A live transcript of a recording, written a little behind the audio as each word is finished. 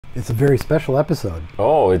It's a very special episode.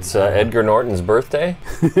 Oh, it's Edgar Norton's birthday?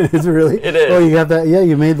 Is it really? It is. Oh, you got that? Yeah,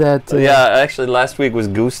 you made that. Yeah, actually, last week was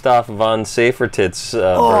Gustav von Safertit's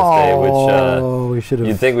birthday, which we should have.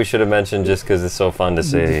 you'd think we should have mentioned just because it's so fun to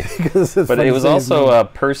say. But it was also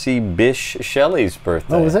Percy Bysshe Shelley's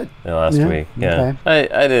birthday. Oh, was it? Last week, yeah. Okay.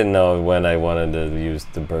 I didn't know when I wanted to use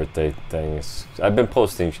the birthday things. I've been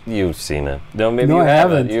posting. You've seen it. No, maybe you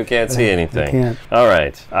haven't. You can't see anything. I can't. All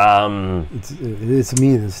right. It's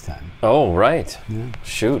me this time. Oh, right. Yeah.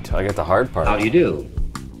 Shoot, I got the hard part. How do you do?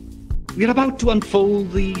 We're about to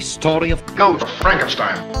unfold the story of Ghost of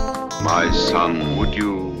Frankenstein. My son, would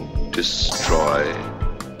you destroy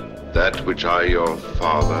that which I, your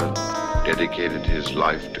father, dedicated his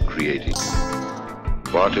life to creating?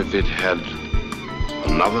 What if it had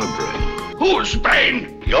another brain? Whose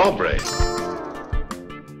brain? Your brain.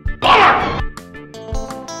 Lord!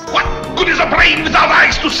 What good is a brain without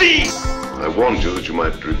eyes to see? I warned you that you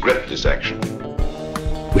might regret this action.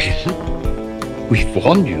 Well, we've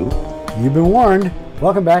warned you. You've been warned.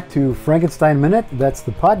 Welcome back to Frankenstein Minute. That's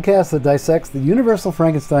the podcast that dissects the Universal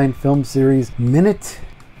Frankenstein film series minute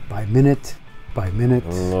by minute by minute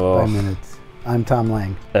by minute. I'm Thom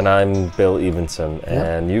Lang. And I'm Bill Evenson,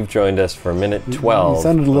 and you've joined us for minute 12. You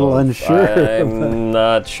sounded a little unsure. I'm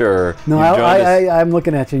not sure. No, I'm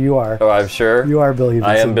looking at you. You are. Oh, I'm sure? You are Bill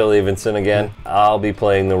Evenson. I am Bill Evenson again. Yeah. I'll be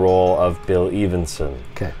playing the role of Bill Evenson.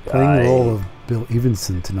 Okay. Playing the role of Bill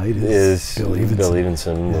Evenson tonight is Bill Evenson. Bill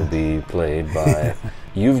Evenson will be played by...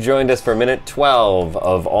 You've joined us for minute 12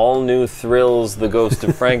 of All New Thrills, the Ghost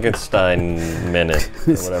of Frankenstein minute,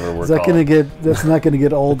 or whatever we're calling it. That's not going to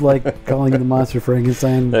get old like calling it a monster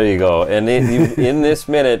Frankenstein. There you go. And in this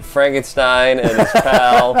minute, Frankenstein and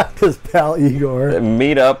his pal Igor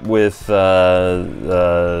meet up with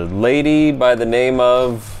a lady by the name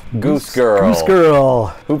of Goose Girl. Goose Girl.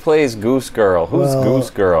 Who plays Goose Girl? Who's Goose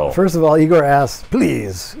Girl? First of all, Igor asks,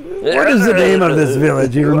 please, what is the name of this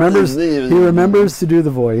village? He remembers to do the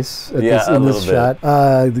voice in this shot.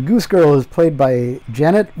 The Goose Girl is played by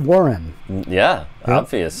Janet Warren. Yeah,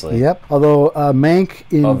 obviously. Yep. Although Mank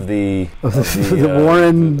of the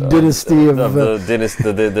Warren dynasty of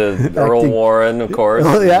the Earl Warren, of course.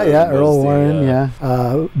 Earl Warren.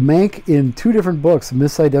 Mank in two different books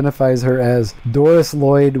misidentifies her as Doris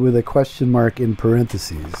Lloyd with a question mark in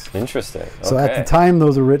parentheses. Interesting. So at the time,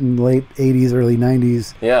 those were written late 80s, early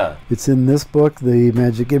 90s. Yeah. It's in this book, the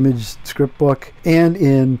Magic Image script book, and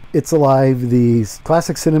in It's Alive, the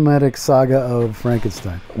classic cinematic saga of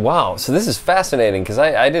Frankenstein. Wow. So this is fascinating because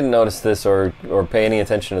I didn't notice this or pay any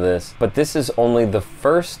attention to this, but this is only the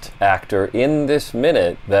first actor in this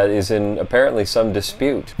minute that is in apparently some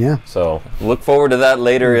dispute. Yeah. So look forward to that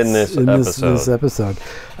later in this episode. This episode.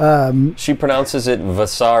 She pronounces it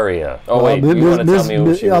Vasaria. Oh, wait, you want to tell me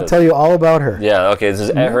who she is? I'll tell you all about her. Yeah, okay, this is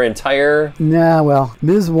her entire...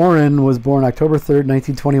 Ms. Warren was born October 3rd,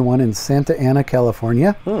 1921 in Santa Ana,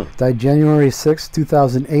 California. Died January 6,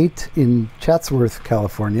 2008 in Chatsworth,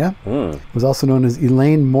 California. Was also known as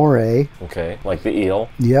Elaine Moray. Okay, like the eel.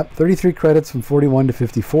 Yep, 33 credits from 41 to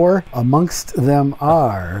 54. Amongst them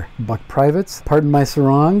are Buck Privates, Pardon My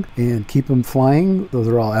Sarong, and Keep 'Em Flying. Those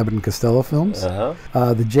are all Abbott and Costello films.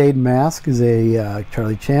 The Jade Mask is a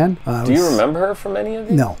Charlie Chan. Do you remember her from any of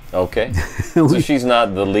these? No. Okay. So she's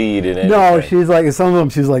not the lead in anything? No, she's like, some of them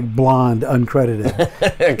she's like blonde, uncredited.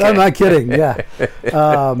 Okay. I'm not kidding, yeah.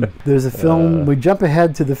 There's a film, we jump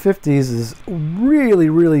ahead to the 50s, is really,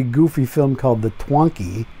 really goofy film called The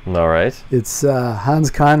Twonky. All right. It's Hans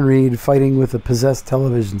Conried fighting with a possessed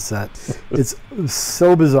television set. It's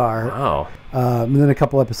so bizarre. Wow. And then a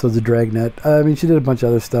couple episodes of Dragnet. I mean, she did a bunch of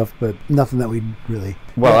other stuff, but nothing that we really...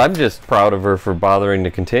 Well, I'm just proud of her for bothering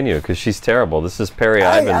to continue, because she's terrible. This is Perry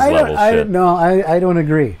Ivans level shit. No, I don't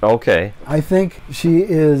agree. Okay. I think she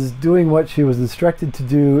is doing what she was instructed to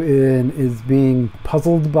do and is being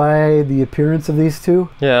puzzled by the appearance of these two.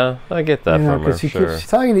 Yeah, I get that from her, she's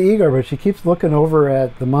talking to Igor, but she keeps looking over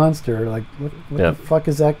at the monster, like, what the fuck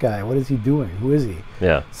is that guy? What is he doing? Who is he?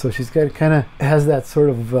 Yeah. So she's got kind of has that sort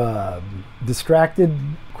of distracted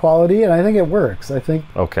quality, and I think it works. I think.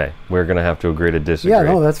 Okay, we're gonna have to agree to disagree. Yeah,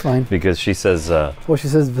 no, that's fine. Because she says. She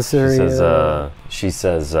says Vasaria. She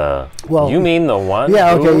says. You mean the one?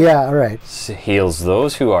 Yeah. Who Okay. Yeah. All right. Heals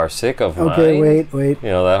those who are sick of mind. Okay. Wait. You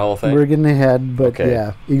know that whole thing. We're getting ahead, but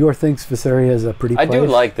yeah, Igor thinks Vasaria is a pretty place. I do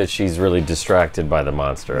like that she's really distracted by the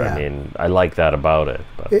monster. Yeah. I mean, I like that about it.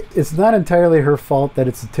 But. It's not entirely her fault that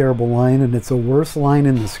it's a terrible line, and it's a worse line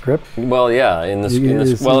in the script. Well, yeah, in the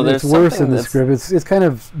it's worse in the script. It's kind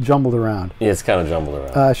of jumbled around. Yeah, it's kind of jumbled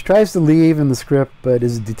around. She tries to leave in the script, but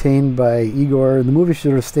is detained by Igor. The movie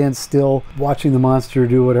sort of stands still, watching the monster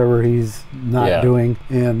do whatever he's not doing.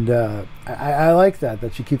 And I like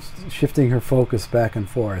that she keeps shifting her focus back and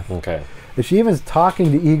forth. Okay. And she even is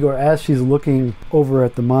talking to Igor as she's looking over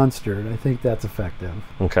at the monster, and I think that's effective.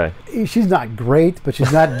 Okay. She's not great, but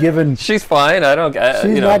she's not given... She's fine.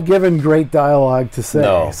 She's not given great dialogue to say,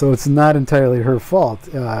 no. So it's not entirely her fault.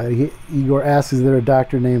 Igor asks, is there a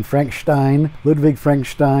doctor named Frankenstein, Ludwig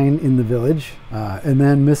Frankenstein, in the village? And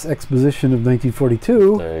then Miss Exposition of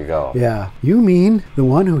 1942. There you go. Yeah. You mean the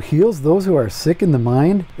one who heals those who are sick in the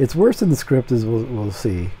mind? It's worse in the script, as we'll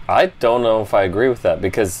see. I don't know if I agree with that,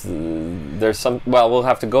 because there's some... Well, we'll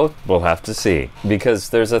have to see. Because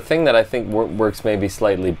there's a thing that I think works maybe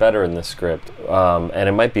slightly better in the script, and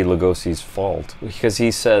it might be Lugosi's fault. Because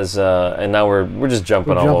he says, and now we're just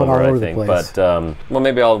jumping all over, I think. But, well,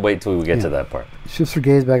 maybe I'll wait till we get to that part. Shifts her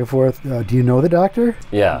gaze back and forth. Do you know the doctor?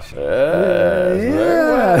 Yeah.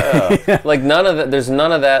 Yeah. Like none of that. There's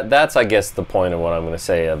none of that. That's, I guess, the point of what I'm going to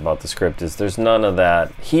say about the script is there's none of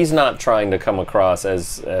that. He's not trying to come across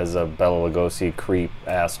as a Bela Lugosi creep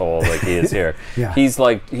asshole like he is here. Yeah.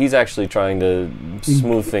 He's actually trying to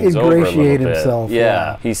smooth things over a little bit. Himself.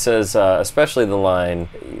 Yeah. He says, especially the line,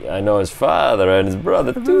 "I know his father and his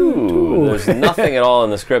brother too." There's nothing at all in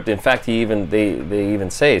the script. In fact, they even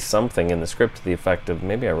say something in the script to the effect of,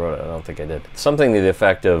 maybe I wrote it, I don't think I did, something to the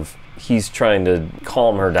effect of he's trying to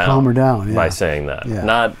calm her down by saying that,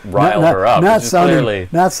 not rile her up. Not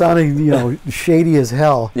sounding shady as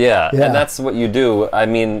hell. Yeah, and that's what you do. I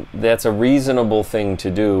mean, that's a reasonable thing to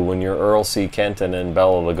do when you're Earl C. Kenton and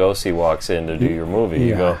Bela Lugosi walks in to do your movie.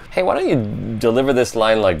 You go, hey, why don't you deliver this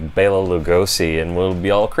line like Bela Lugosi and we'll be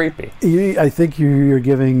all creepy. I think you're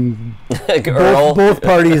giving Earl, both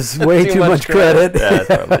parties way too much credit. Yeah, that's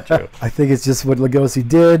probably true. I think it's just what Lugosi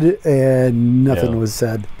did and nothing was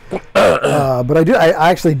said. But I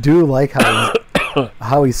actually do like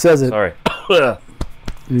how he says it. Sorry. You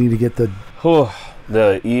need to get the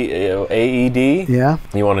AED. Yeah.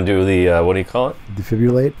 You want to do the what do you call it?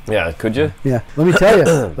 Defibrillate. Yeah. Could you? Yeah. Let me tell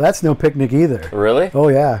you, that's no picnic either. Really? Oh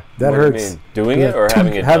yeah, that what hurts. Do you mean? Doing it or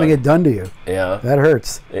having it? Having it done to you. Yeah. That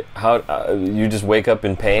hurts. How you just wake up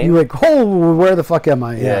in pain? You're like, oh, where the fuck am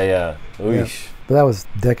I? Yeah. Yeah. But that was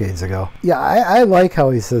decades ago. Yeah, I like how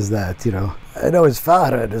he says that. I know his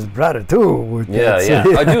father and his brother too. Yeah.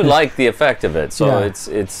 I do like the effect of it. So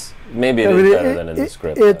it's maybe it is better than in the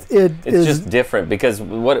script. It's just different because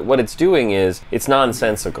what it's doing is it's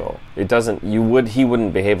nonsensical. It doesn't. He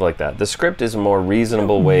wouldn't behave like that. The script is a more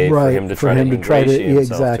reasonable way for him to try to ingratiate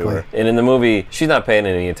himself to her. And in the movie, she's not paying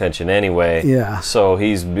any attention anyway. Yeah. So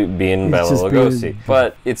he's being Bela Lugosi.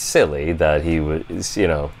 But it's silly that he would.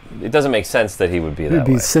 It doesn't make sense that he would be that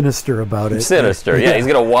way. He'd be sinister about it. Sinister, yeah. He's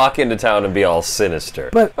going to walk into town and be all sinister.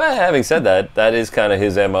 But having said that, that is kind of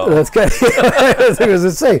his MO. That's kind of, I was going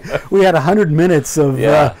to say, we had 100 minutes of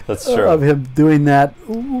that's true. Of him doing that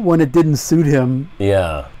when it didn't suit him.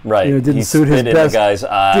 Yeah, right. It didn't suit his best. The guy's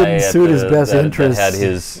eye. Didn't suit his best interest. Had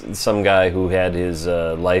some guy who had his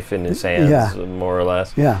life in his hands, more or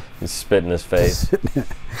less. Yeah. He spit in his face.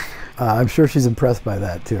 I'm sure she's impressed by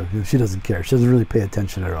that too. She doesn't care. She doesn't really pay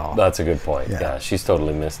attention at all. That's a good point. Yeah, she's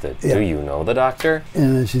totally missed it. Yeah. Do you know the doctor?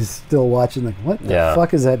 And then she's still watching. Like, what the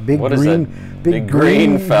fuck is that big big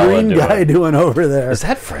green guy doing over there? Is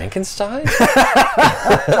that Frankenstein?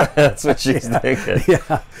 That's what she's thinking.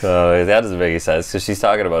 Yeah. So that doesn't make any sense because she's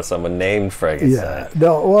talking about someone named Frankenstein. Yeah.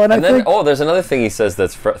 No. Well, and I think there's another thing he says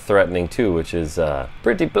that's threatening too, which is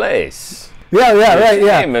pretty place. Yeah, right,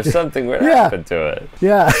 yeah. If something were to happen to it.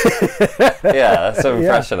 Yeah. Yeah, that's the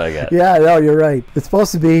impression I get. Yeah, no, you're right. It's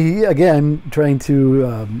supposed to be, again, trying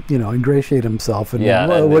to, ingratiate himself. And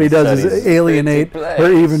what he does is alienate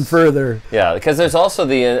her even further. Yeah, because there's also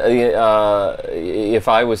if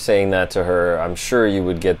I was saying that to her, I'm sure you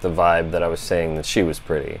would get the vibe that I was saying that she was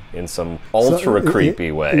pretty in some ultra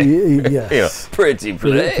creepy way. Yes. Pretty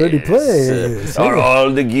place. Pretty place. Are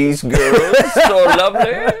all the geese girls so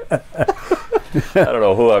lovely? I don't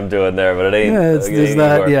know who I'm doing there, but it ain't. It's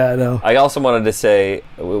not. Yeah, no. I also wanted to say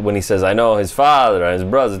when he says, "I know his father and his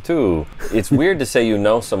brother too." It's weird to say you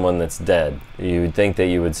know someone that's dead. You would think that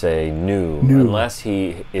you would say knew, unless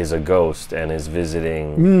he is a ghost and is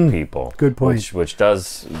visiting people. Good point. Which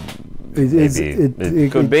does.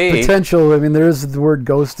 It could be potential. I mean, there is the word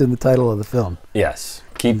ghost in the title of the film. Yes.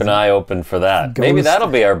 Keep an eye open for that. Maybe that'll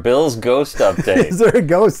be our Bill's ghost update. Is there a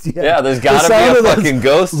ghost yet? Yeah, there's got to be a fucking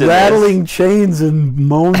ghost in this. Rattling chains and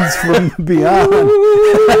moans from beyond.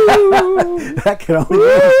 That can only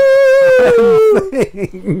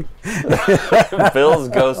doing? Bill's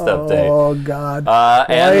ghost update. Oh, God.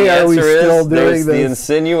 And the are we answer still is doing there's the this?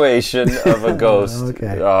 insinuation of a ghost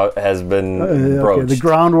has been broached. The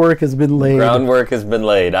groundwork has been laid. Groundwork has been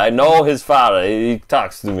laid. I know his father. He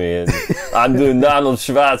talks to me. And I'm doing Arnold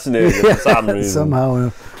Schwarzenegger for some reason.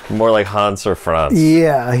 Somehow. More like Hans or Franz.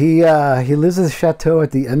 Yeah, he lives in a chateau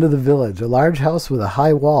at the end of the village, a large house with a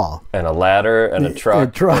high wall. And a ladder and a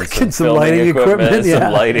truck. And some lighting equipment.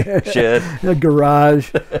 Some lighting shit. A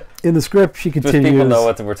garage. In the script, she continues. Just people know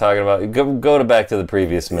what we're talking about. Go back to the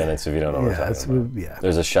previous minutes if you don't know what we're talking about. Yeah.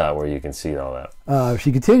 There's a shot where you can see all that.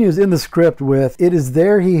 She continues in the script with, "It is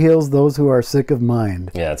there he heals those who are sick of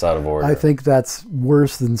mind." Yeah, it's out of order. I think that's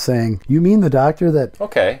worse than saying, "You mean the doctor that..."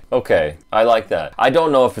 Okay. I like that. I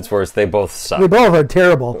don't know if it's worse. They both suck. They both are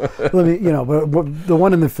terrible. But the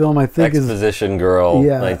one in the film I think Exposition Girl,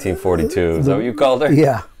 1942. Is that what you called her?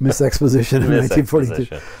 Yeah, Miss Exposition in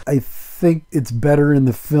 1942. I think it's better in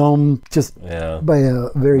the film just by a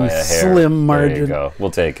very slim margin. There you go.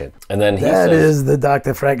 We'll take it. And then he That says, is the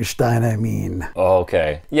Dr. Frankenstein, I mean. Oh,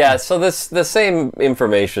 okay. Yeah, so the same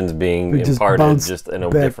information's being imparted just in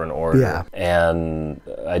a different order. Yeah. And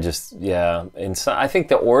I just, and so I think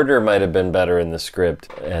the order might have been better in the script.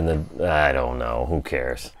 And I don't know. Who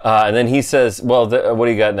cares? And then he says, well, what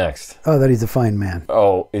do you got next? Oh, that he's a fine man.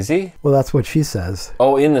 Oh, is he? Well, that's what she says.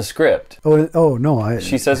 Oh, in the script. Oh no.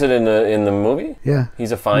 She says it in the movie? Yeah.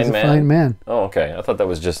 He's a fine man? He's a fine man. Oh, okay. I thought that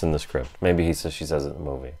was just in the script. Maybe she says it in the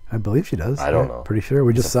movie. I believe she does. I don't know. Pretty sure.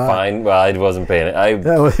 We just saw it. Well, I wasn't paying it.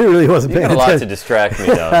 It really wasn't paying attention. You got a lot to distract me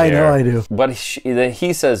down I here. know I do. But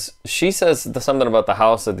she says something about the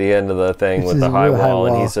house at the end of the thing with the high wall,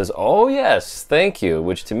 and he says, "Oh yes, thank you,"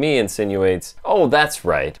 which to me insinuates, "Oh, that's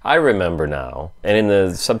right. I remember now." And in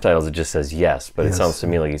the subtitles it just says yes, but it sounds to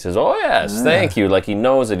me like he says, "Oh yes, thank you," like he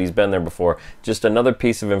knows it. He's been there before. Just another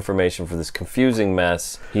piece of information for this confusing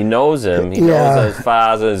mess. He knows him. He knows his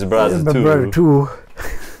father and his brother too.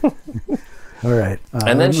 All right.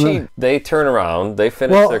 And then they turn around. They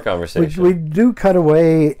finish their conversation. We do cut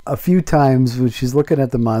away a few times when she's looking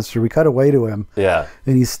at the monster. We cut away to him. Yeah.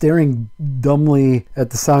 And he's staring dumbly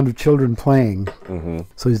at the sound of children playing. Mm-hmm.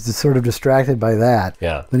 So he's just sort of distracted by that.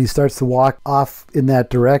 Yeah. Then he starts to walk off in that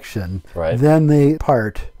direction. Right. Then they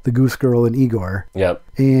part, the Goose Girl and Igor. Yep.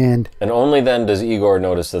 And only then does Igor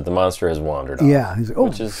notice that the monster has wandered off. Yeah. He's like, oh,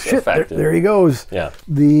 which is shit, effective. there he goes. Yeah.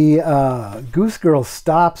 The Goose Girl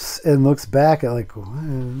stops and looks back at like,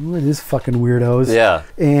 what are these fucking weirdos? Yeah.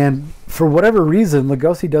 And for whatever reason,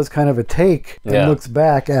 Lugosi does kind of a take and looks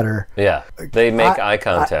back at her. Yeah. They make eye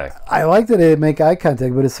contact. I like that they make eye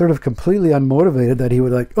contact, but it's sort of completely unmotivated that he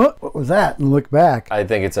would like, oh, what was that? And look back. I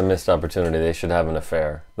think it's a missed opportunity. They should have an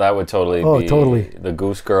affair. That would totally be the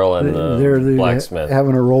Goose Girl and the blacksmith.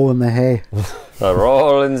 Having a roll in the hay. A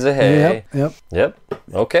roll in the hay. Yep.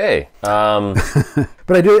 Okay.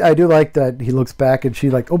 But I do like that he looks back and she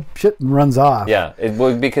like, oh shit, and runs off. Yeah,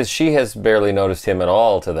 because she has barely noticed him at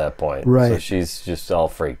all to that point. Right. So she's just all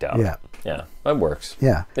freaked out. Yeah. Yeah, that works.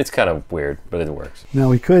 Yeah. It's kind of weird, but it works. Now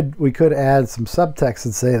we could add some subtext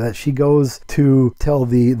and say that she goes to tell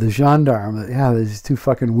the gendarme that these two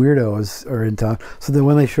fucking weirdos are in town. So then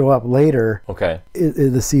when they show up later,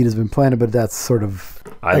 the seed has been planted, but that's sort of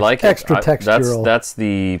extra textural. That's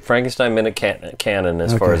the Frankenstein Minute canon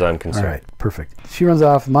as far as I'm concerned. All right, perfect. She runs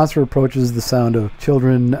off. The monster approaches the sound of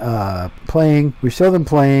children playing. We show them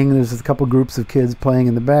playing. There's a couple groups of kids playing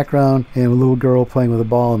in the background and a little girl playing with a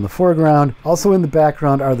ball in the foreground. Also in the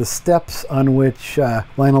background are the steps on which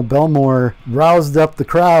Lionel Belmore roused up the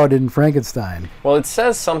crowd in Frankenstein. Well, it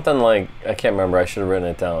says something like, I can't remember, I should have written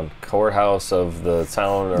it down, courthouse of the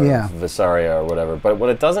town or Vasaria or whatever. But what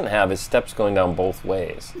it doesn't have is steps going down both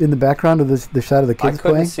ways. In the background of the shot of the kids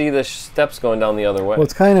playing? I couldn't see the steps going down the other way. Well,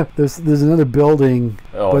 it's kind of, there's another building.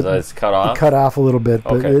 Oh, but it's cut off? Cut off a little bit,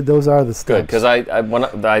 but those are the steps. Good, because I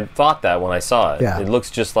thought that when I saw it. Yeah. It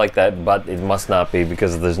looks just like that, but it must not be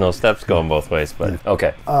because there's no steps going both ways. But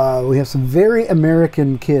okay. We have some very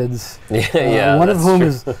American kids. One of whom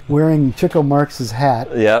is wearing Chico Marx's hat.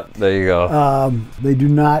 Yep, there you go. They do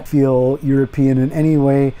not feel European in any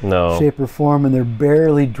way, shape, or form, and they're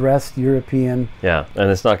barely dressed European. Yeah, and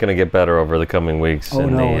it's not going to get better over the coming weeks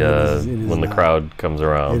when the crowd comes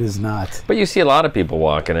around. It is not. But you see a lot of people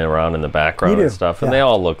walking around in the background and stuff, and they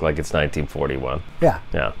all look like it's 1941. Yeah.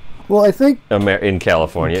 Yeah. Well, I think in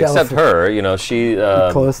California, except her, she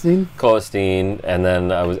Cholestein, and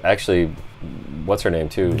then I was actually what's her name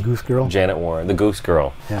too? The Goose Girl? Janet Warren. The Goose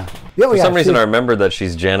Girl. Yeah. For some reason I remember that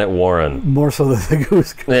she's Janet Warren. More so than the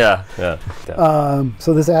Goose Girl. Yeah.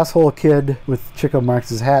 So this asshole kid with Chico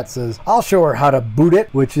Marx's hat says, "I'll show her how to boot it,"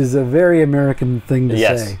 which is a very American thing to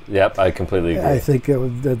say. Yep, I completely agree. I think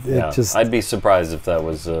just... I'd be surprised if that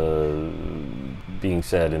was being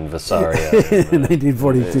said in Vasaria. in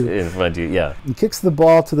 1942. Yeah. He kicks the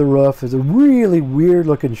ball to the roof. There's a really weird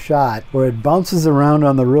looking shot where it bounces around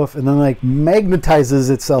on the roof and then like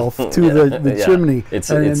magnetizes itself to the chimney.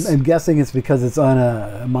 I'm guessing it's because it's on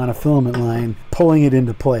a monofilament line pulling it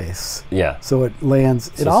into place. Yeah. So it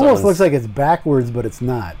lands. So it almost looks like it's backwards, but it's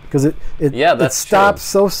not because it stops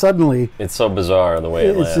so suddenly. It's so bizarre the way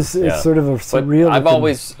it lands. It's sort of a surreal. But I've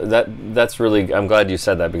always that's really. I'm glad you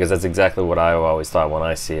said that because that's exactly what I always thought when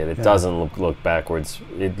I see it. It doesn't look backwards.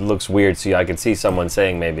 It looks weird. So I could see someone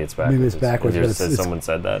saying maybe it's backwards. Maybe it's backwards. Someone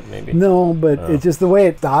said that maybe. No, but it's just the way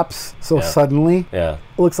it stops so suddenly. Yeah.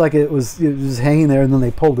 It looks like it was just hanging there and then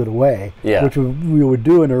they pulled it away. Yeah. Which we would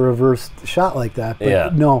do in a reversed shot like that.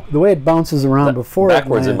 But no, the way it bounces around before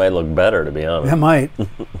backwards it might look better, to be honest. It might.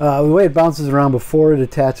 The way it bounces around before it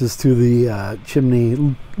attaches to the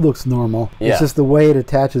chimney looks normal. Yeah. It's just the way it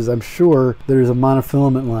attaches. I'm sure there's a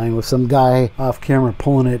monofilament line with some guy off camera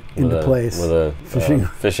pulling it into place. With a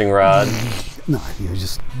fishing rod? No, you're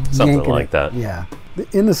just something like that. Yeah.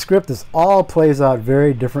 In the script, this all plays out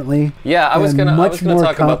very differently. Yeah, I was gonna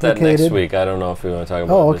talk about that next week. I don't know if we want to talk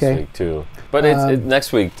about it this week too. But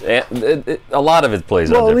next week, a lot of it plays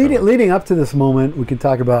out differently. Leading up to this moment, we can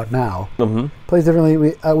talk about now. Mm-hmm. Plays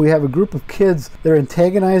differently. We have a group of kids. They're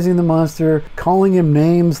antagonizing the monster, calling him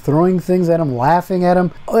names, throwing things at him, laughing at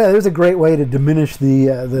him. Oh yeah, there's a great way to diminish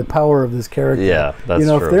the power of this character. Yeah, that's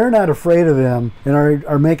true. If they're not afraid of him and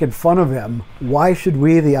are making fun of him, why should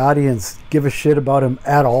we, the audience, give a shit about him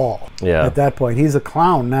at all? Yeah. At that point, he's a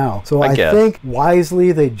clown now. So I think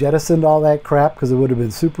wisely they jettisoned all that crap because it would have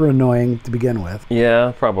been super annoying to begin with.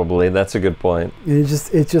 Yeah, probably. That's a good point.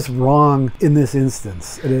 It's just wrong in this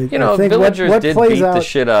instance. Villagers did beat the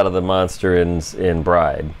shit out of the monster in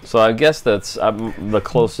Bride. So I guess that's the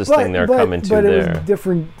closest thing they're coming to there. But it was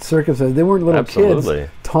different circumstances. They weren't little kids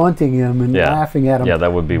taunting him and laughing at him. Yeah,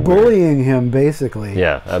 that would be bullying weird. Him, basically.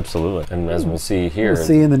 Yeah, absolutely. And as we'll see here, we'll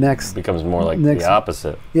see in the next... It becomes more like the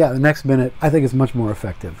opposite. Yeah, the next minute, I think it's much more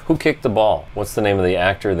effective. Who kicked the ball? What's the name of the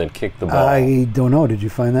actor that kicked the ball? I don't know. Did you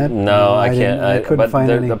find that? No, I can't. I couldn't find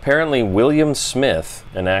any. Apparently, William Smith,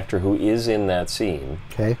 an actor who is in that scene,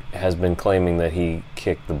 has been claiming that he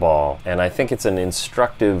kicked the ball. And I think it's an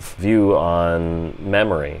instructive view on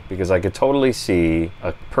memory, because I could totally see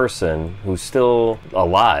a person who's still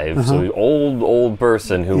alive, so an old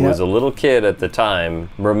person who was a little kid at the time,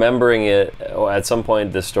 remembering it. At some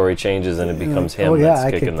point, this story changes and it becomes him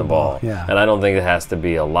that's kicking the ball. Yeah. And I don't think it has to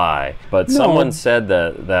be a lie. But someone said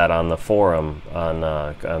that on the forum, on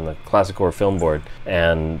the Classic Horror Film Board,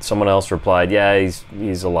 and someone else replied, yeah,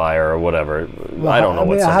 he's a liar or whatever. Well, I don't know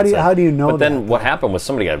what someone said. How do you know But then what happened was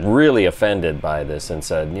somebody got really offended by this and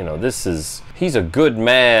said, he's a good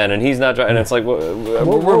man and he's not trying. And it's like,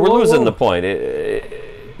 we're losing the point.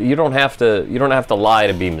 You don't have to lie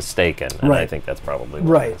to be mistaken, and I think that's probably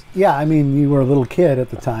what it is. Yeah, I mean, you were a little kid at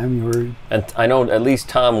the time. And I know at least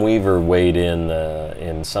Tom Weaver weighed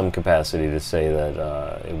in some capacity to say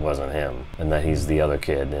that it wasn't him and that he's the other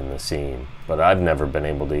kid in the scene. But I've never been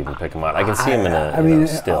able to even pick him out. I can see him in a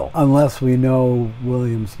still. Unless we know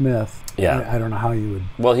William Smith. Yeah. I don't know how you would.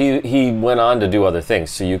 Well, he went on to do other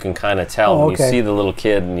things, so you can kind of tell. You see the little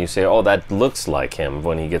kid and you say, oh, that looks like him.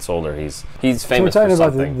 When he gets older, he's famous for something. So we're talking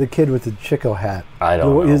about the kid with the Chico hat. I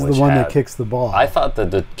don't know He's the one that kicks the ball. I thought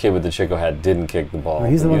that the kid with the Chico hat didn't kick the ball. No,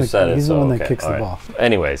 he's the one that kicks the ball.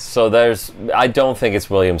 Anyways, so I don't think it's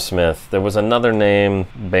William Smith. There was another name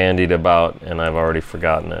bandied about, and I've already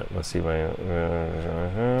forgotten it. Let's see if I have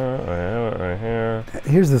it right here.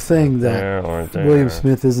 Here's the thing that William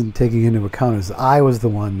Smith isn't taking into account is I was the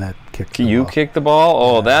one that kicked the ball. You kicked the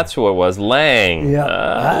ball? Oh, that's who it was. Lang. Yeah.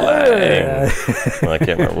 Lang. I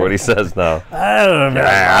can't remember what he says now. I don't know.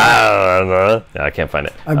 Yeah, I can't find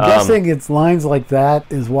it. I'm guessing it's lines like that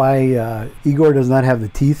is why Igor does not have the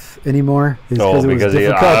teeth anymore. Because it was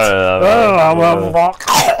difficult.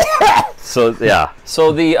 So yeah.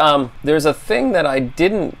 So there's a thing that I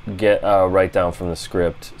didn't get write down from the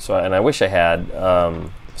script. And I wish I had.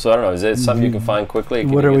 So I don't know. Is it something you can find quickly?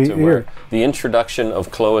 What are we here? The introduction of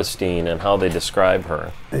Cloestine and how they describe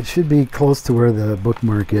her. It should be close to where the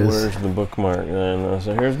bookmark is. Where's the bookmark?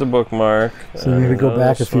 So here's the bookmark. So maybe go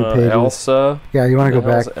back a few pages. Elsa. Yeah, you want to go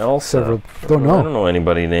back. Elsa. Don't know. I don't know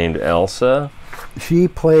anybody named Elsa. She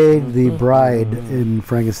played the bride in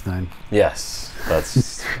Frankenstein. Yes.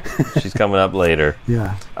 She's coming up later.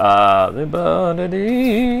 Yeah.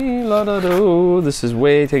 This is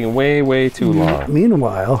taking way too long.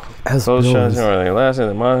 Meanwhile, as Bill is,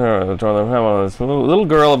 little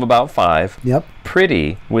girl of about 5. Yep.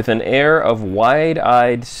 Pretty, with an air of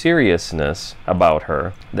wide-eyed seriousness about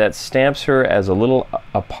her that stamps her as a little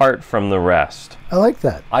apart from the rest. I like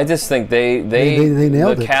that. I just think they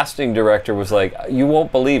nailed the it. casting director was like, you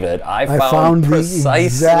won't believe it. I found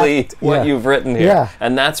precisely what you've written here. Yeah.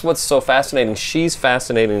 And that's what's so fascinating. She's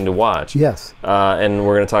fascinating to watch. Yes. And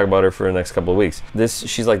we're going to talk about her for the next couple of weeks.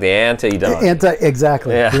 She's like the anti-Don.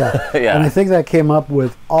 Exactly. Yeah. Yeah. And I think that came up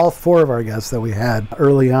with all 4 of our guests that we had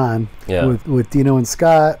early on. Yeah. With Dino and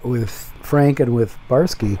Scott, with Frank, and with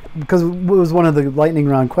Barsky, because it was one of the lightning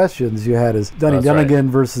round questions you had is Dunnigan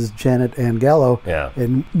versus Janet Ann Gallo. Yeah.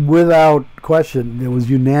 And without question, it was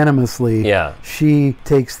unanimously she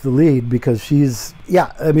takes the lead because she's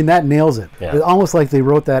that nails it. Yeah. It's almost like they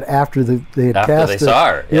wrote that after they had cast it. After they saw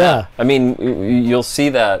her. Yeah. I mean, you'll see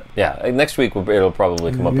that. Yeah. Next week it'll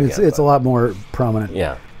probably come up again. It's a lot more prominent.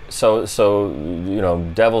 Yeah. So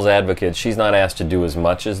devil's advocate, she's not asked to do as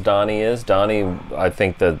much as Donnie is. Donnie, I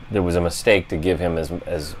think that there was a mistake to give him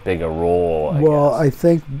as big a role, I guess. I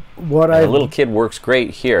think the little kid works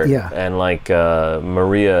great here. Yeah. And like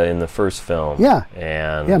Maria in the first film. Yeah.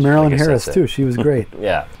 And Marilyn Harris too. She was great.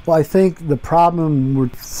 Yeah. Well, I think the problem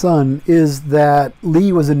with Son is that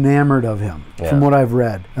Lee was enamored of him, from what I've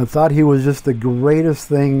read. I thought he was just the greatest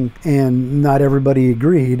thing, and not everybody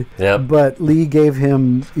agreed. Yep. But Lee gave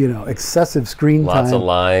him, excessive screen time. Lots of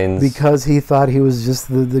lines. Because he thought he was just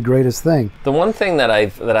the greatest thing. The one thing that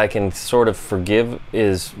I can sort of forgive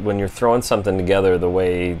is when you're throwing something together the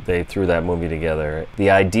way they threw that movie together, the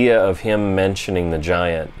idea of him mentioning the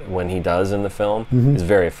giant when he does in the film is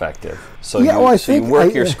very effective. So you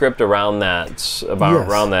work your script around that,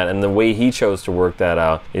 around that, and the way he chose to work that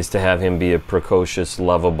out is to have him be a precocious,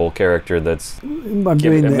 lovable character that's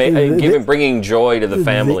bringing joy to the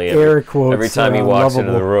family every time he walks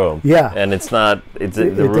into the room. Yeah, and it's not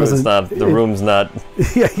the room's not.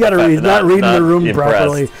 Yeah, you got to read. Not reading the room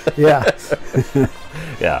properly. Yeah,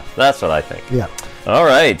 yeah, that's what I think. Yeah. All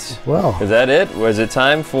right. Well, is that it? Was it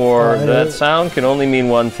time for that sound can only mean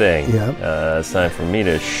one thing? Yeah. It's time for me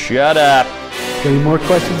to shut up. Any more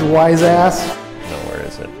questions, wise ass? No, where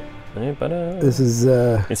is it? This is.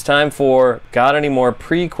 It's time for Got Any More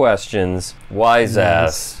Pre-Questions, Wise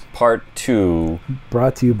Ass Part 2.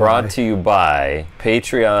 Brought to you by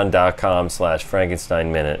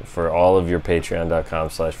patreon.com/Frankenstein Minute for all of your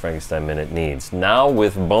patreon.com/Frankenstein Minute needs. Now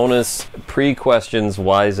with bonus pre-questions,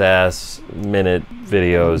 wise ass minute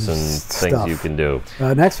videos and things you can do.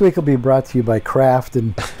 Next week will be brought to you by Kraft,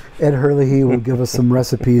 and Ed Hurley will give us some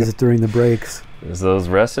recipes during the breaks. Those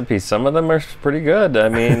recipes, some of them are pretty good. I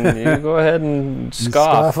mean, you go ahead and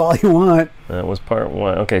scoff. Scoff all you want. That was part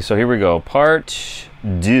 1. Okay, so here we go. Part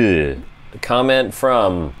 2. Comment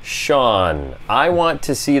from Sean. I want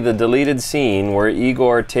to see the deleted scene where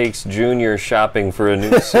Igor takes Junior shopping for a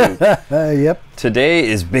new suit. Yep. Today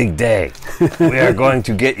is big day. We are going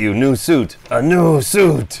to get you new suit. A new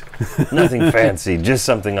suit. Nothing fancy, just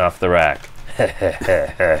something off the rack.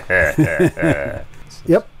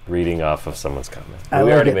 Yep. Reading off of someone's comment.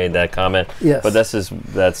 We already made that comment. Yes. But that's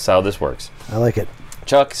how this works. I like it.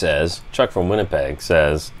 Chuck from Winnipeg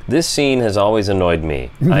says, this scene has always annoyed me.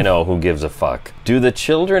 I know, who gives a fuck. Do the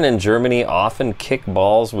children in Germany often kick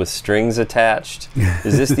balls with strings attached?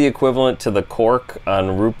 Is this the equivalent to the cork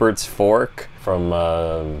on Rupert's fork from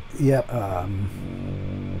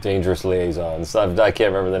Dangerous Liaisons? I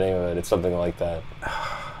can't remember the name of it. It's something like that.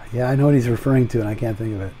 Yeah, I know what he's referring to, and I can't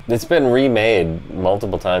think of it. It's been remade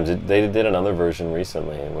multiple times. They did another version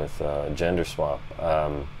recently with gender swap.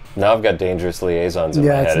 Now I've got Dangerous Liaisons in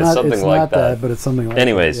my head. It's something like that. But it's something like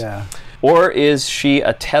Anyways, that. Yeah. Or is she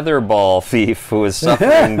a tetherball thief who is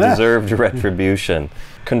suffering deserved retribution?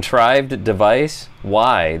 Contrived device?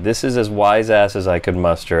 Why? This is as wise ass as I could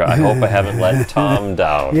muster. I hope I haven't let Thom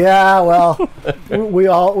down. Yeah, well, we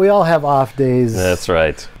all have off days. That's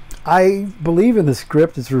right. I believe in the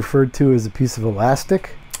script it's referred to as a piece of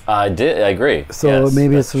elastic. I agree. So yes,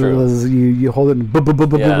 maybe it's you hold it and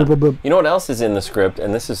You know what else is in the script,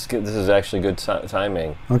 and this is actually good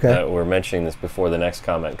timing. Okay. We're mentioning this before the next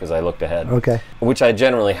comment because I looked ahead. Okay. Which I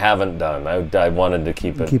generally haven't done. I wanted to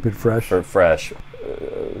keep it fresh.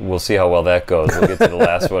 We'll see how well that goes. We'll get to the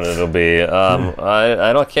last one. It'll be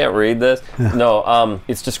I can't read this. No,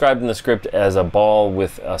 it's described in the script as a ball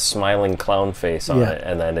with a smiling clown face on it,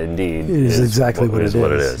 and that indeed is exactly what it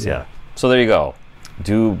is. Yeah. So there you go.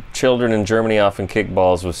 Do children in Germany often kick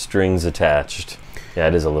balls with strings attached? Yeah,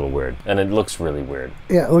 it is a little weird, and it looks really weird.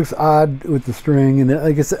 Yeah, it looks odd with the string, and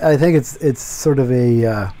I guess I think it's sort of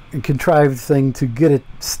a contrived thing to get it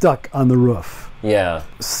stuck on the roof. Yeah.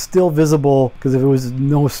 Still visible, because if it was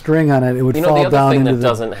no string on it, it would fall down into the other thing that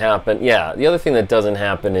doesn't happen. Yeah, the other thing that doesn't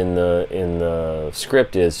happen in the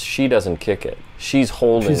script is she doesn't kick it. She's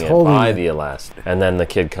holding it by the elastic, and then the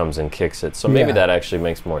kid comes and kicks it. So maybe that actually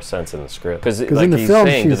makes more sense in the script. Because like he's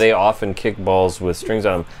saying, do they often kick balls with strings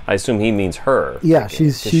on them? I assume he means her. Yeah,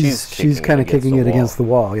 she's kind of kicking it against the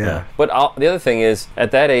wall. Yeah. But the other thing is, at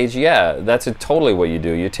that age, that's totally what you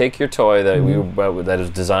do. You take your toy that is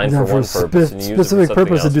designed for one purpose, and you use it for something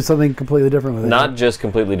purpose else. to do something completely different with it. Not just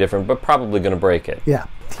completely different, but probably going to break it. Yeah.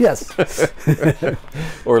 Yes.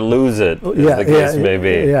 Or lose it, as the case may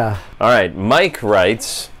be. Yeah. All right, Mike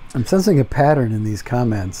writes... I'm sensing a pattern in these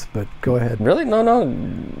comments, but go ahead. Really? No.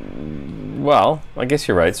 Well, I guess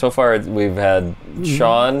you're right. So far, we've had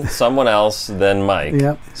Sean, someone else, then Mike.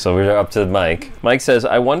 Yep. So we're up to Mike. Mike says,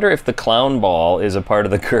 I wonder if the clown ball is a part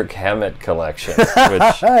of the Kirk Hammett collection.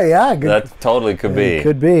 Which yeah, good. That totally could be. It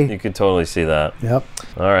could be. You could totally see that. Yep.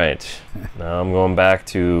 All right. Now I'm going back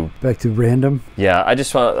to random. Yeah, I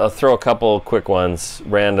just want to throw a couple quick ones,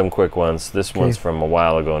 random quick ones. This one's from a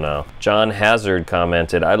while ago now. John Hazard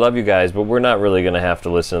commented, I love you guys, but we're not really going to have to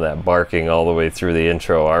listen to that barking all the way through the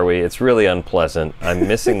intro, are we? It's really unpleasant. I'm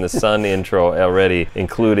missing the Sun intro already,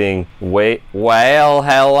 including well,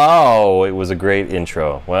 hello. It was a great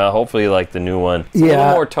intro. Well, hopefully you like the new one. It's a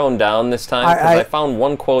little more toned down this time, because I found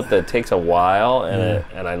one quote that takes a while,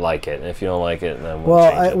 and I like it. And if you don't like it, then we'll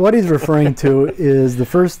change it. What he's referring to is the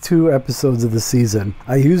first 2 episodes of the season.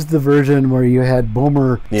 I used the version where you had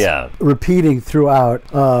Bomer repeating throughout,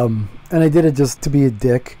 and I did it just to be a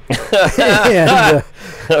dick.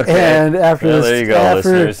 And after there you go,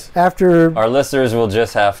 listeners. After our listeners will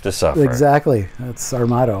just have to suffer. Exactly, that's our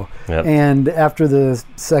motto. Yep. And after the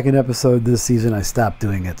 2nd episode this season, I stopped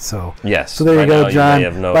doing it. So yes. So there you go, John.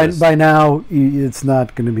 You by now, it's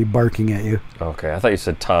not going to be barking at you. Okay, I thought you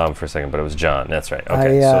said Tom for a second, but it was John. That's right.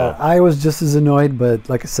 Okay, I was just as annoed, but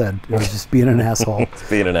like I said, it was just being an asshole. It's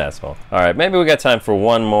being an asshole. All right, maybe we got time for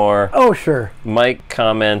one more. Oh, sure. Mike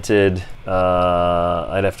commented.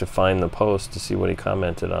 I'd have to find the post to see what he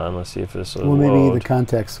commented on. Let's see if this will load. Well, maybe the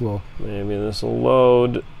context will. Maybe this will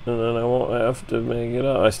load, and then I won't have to make it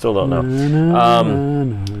up. I still don't know.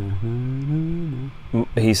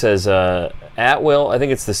 He says, at will, I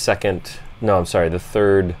think it's the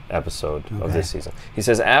 3rd episode of this season. He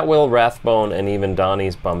says, Atwill, Rathbone, and even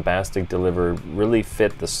Donnie's bombastic delivery really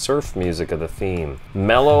fit the surf music of the theme.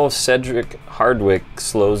 Mellow Cedric Hardwick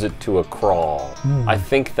slows it to a crawl. I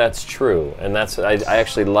think that's true, and I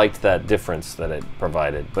actually liked that difference that it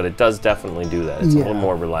provided, but it does definitely do that. It's a little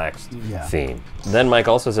more relaxed theme. Then Mike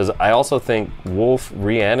also says, I also think Wolf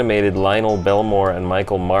reanimated Lionel Belmore and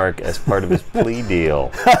Michael Mark as part of his plea deal.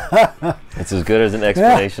 It's as good as an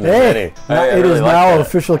explanation as any. It is now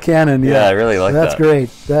official canon. Yeah, I really like that. That's great.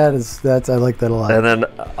 That's I like that a lot. And then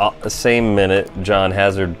the same minute, John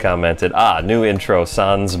Hazard commented, new intro,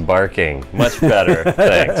 sans barking. Much better.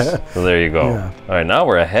 Thanks. So there you go. Yeah. All right, now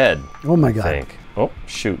we're ahead. Oh my God. I think. Oh,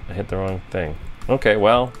 shoot. I hit the wrong thing. Okay,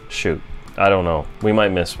 well, shoot. I don't know. We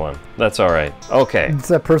might miss one. That's all right. Okay. It's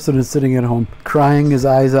that person who's sitting at home crying his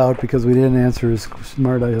eyes out because we didn't answer his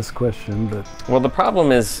smart-ass question. But well, the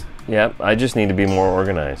problem is, I just need to be more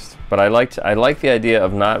organized. But I like the idea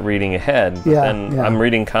of not reading ahead. I'm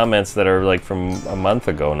reading comments that are like from a month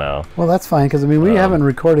ago now. Well, that's fine, because we haven't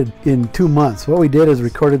recorded in 2 months. What we did is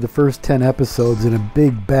recorded the first 10 episodes in a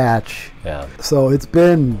big batch. Yeah. So it's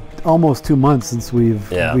been almost 2 months since we've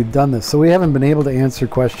done this. So we haven't been able to answer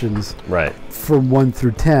questions from 1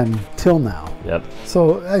 through 10 till now. Yep.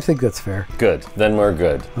 So I think that's fair. Good. Then we're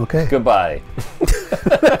good. Okay. Goodbye.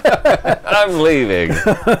 I'm leaving.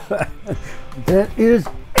 That is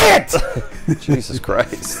it. Jesus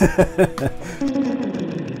Christ.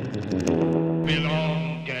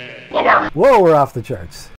 Whoa, we're off the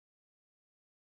charts.